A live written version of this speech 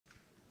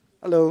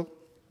Hello.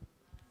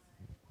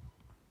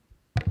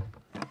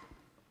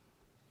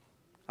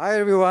 Hi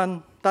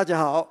everyone. 大家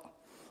好.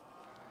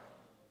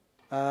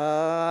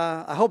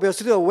 I hope you're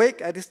still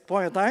awake at this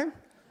point in time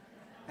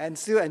and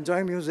still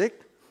enjoying music.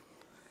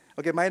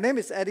 Okay, my name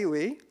is Eddie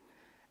Wei,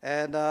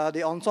 and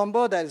the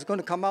ensemble that is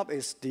going to come up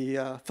is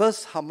the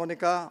First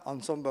Harmonica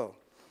Ensemble.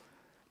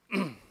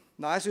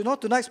 Now, as you know,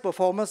 tonight's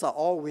performers are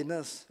all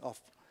winners of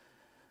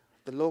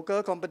the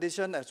local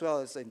competition as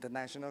well as the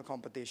international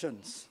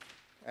competitions.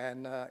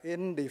 And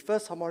in the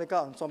First Harmonica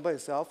Ensemble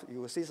itself,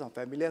 you will see some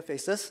familiar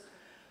faces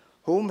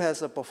whom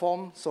has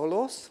performed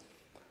solos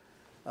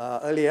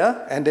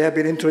earlier, and they have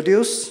been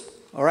introduced,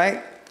 all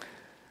right?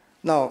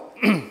 Now,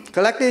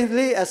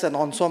 collectively as an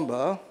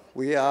ensemble,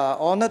 we are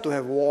honored to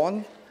have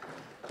won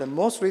the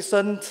most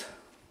recent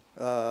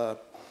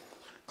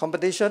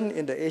competition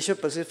in the Asia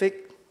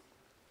Pacific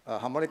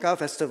Harmonica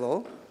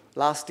Festival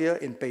last year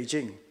in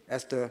Beijing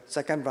as the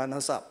second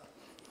runners-up.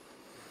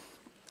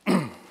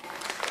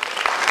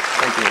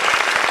 Thank you.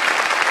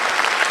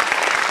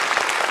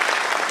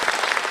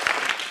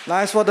 Now,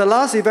 as for the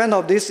last event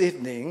of this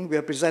evening, we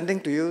are presenting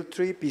to you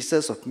 3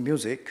 pieces of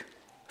music.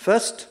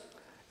 First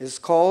is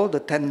called the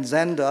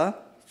Tanzanda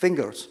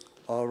Fingers,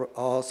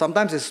 or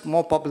sometimes it's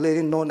more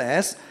popularly known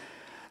as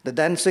the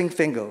Dancing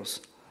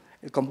Fingers.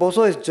 The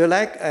composer is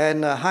Jelek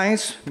and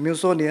Heinz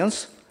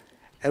Musonians,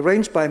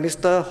 arranged by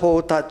Mr.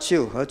 Ho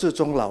Ta-chiu, He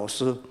Zhizhong Lao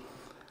Shi.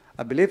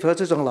 I believe He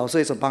Zhizhong Lao Shi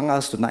is among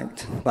us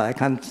tonight, but I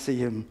can't see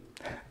him.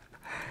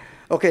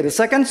 Okay, the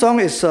second song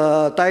is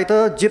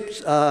titled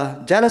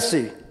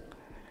Jealousy.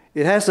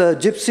 It has a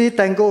gypsy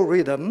tango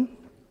rhythm,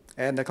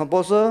 and the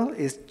composer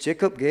is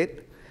Jacob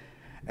Gate,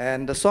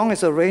 and the song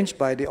is arranged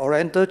by the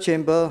Oriental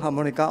Chamber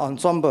Harmonica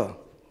Ensemble,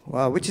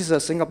 which is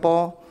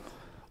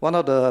one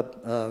of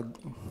the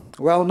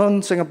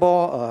well-known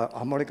Singapore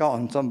harmonica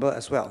ensemble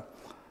as well.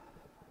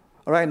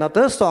 All right, now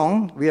third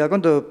song we are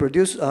going to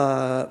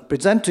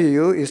present to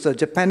you is the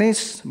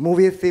Japanese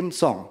movie theme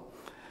song.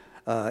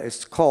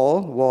 It's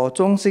called 我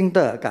衷心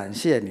的感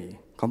谢你.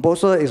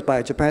 Composer is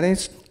by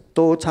Japanese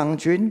Do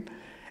Changjun,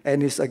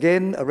 and is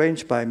again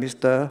arranged by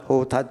Mr.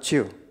 Ho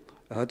Ta-chiu,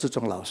 He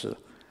Zhizhong Lao Shi.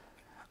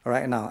 All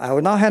right, now I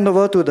will now hand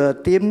over to the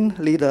team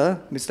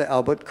leader, Mr.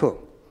 Albert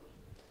Ko.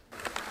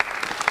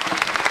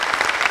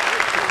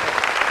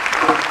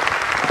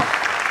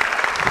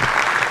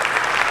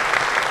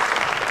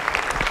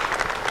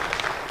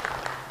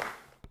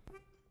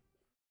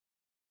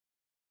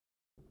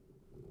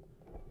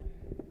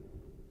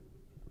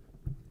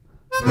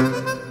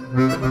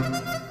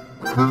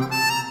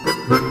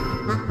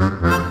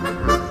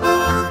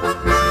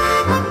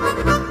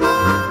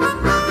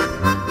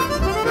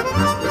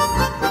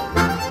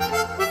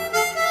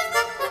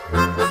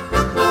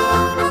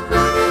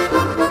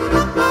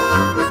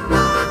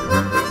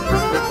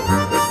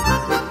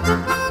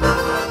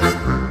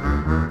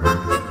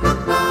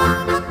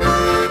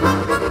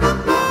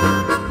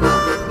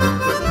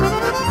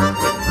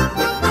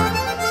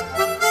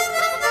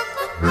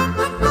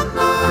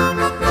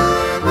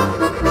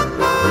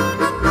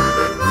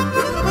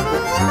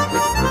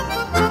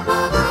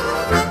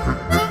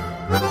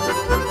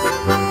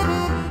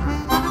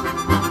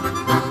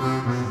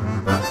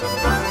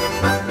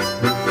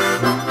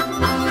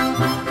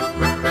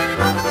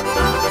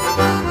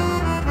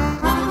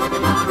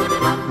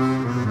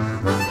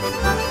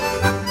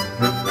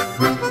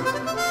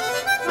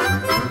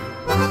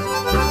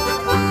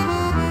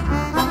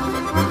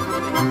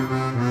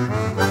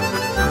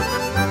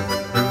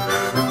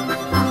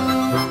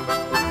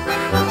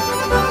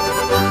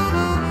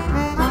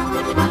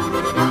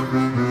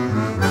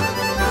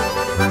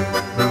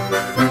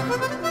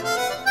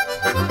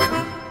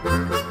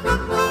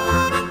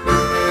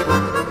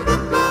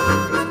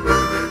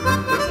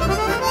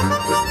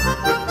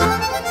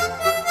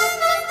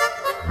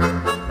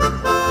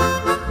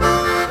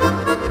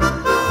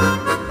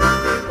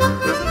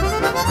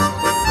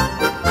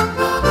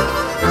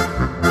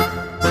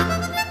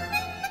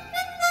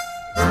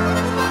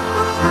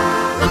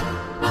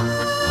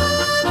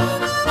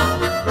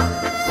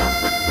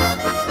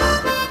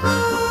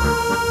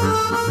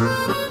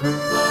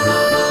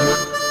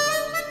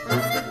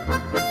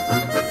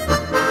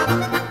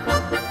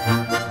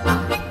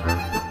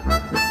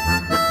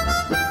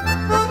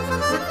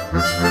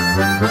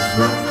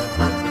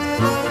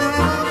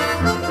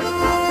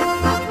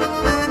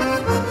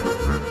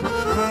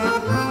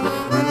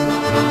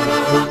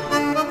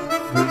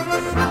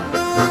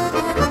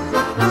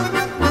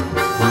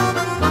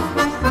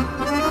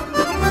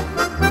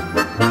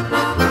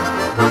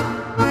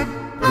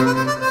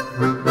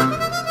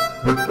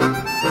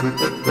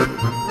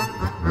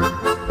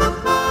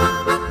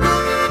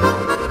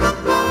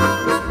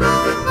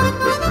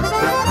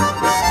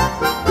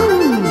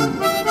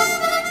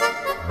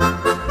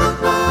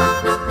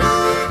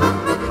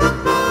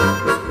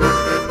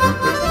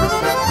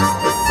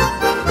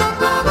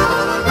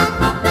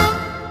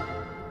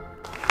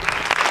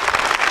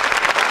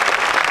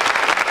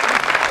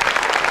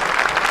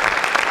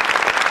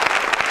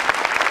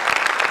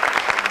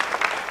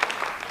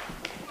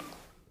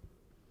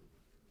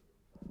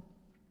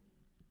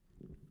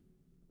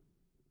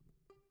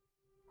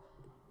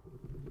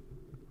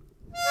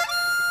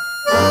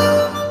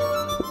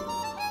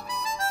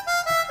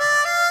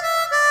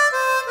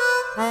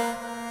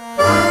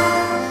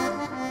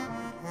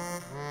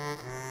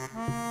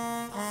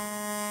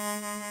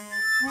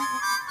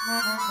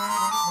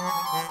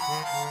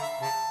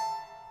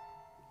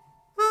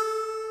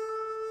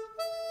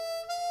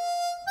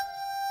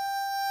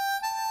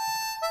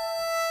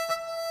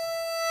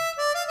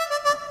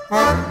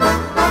 Thank you.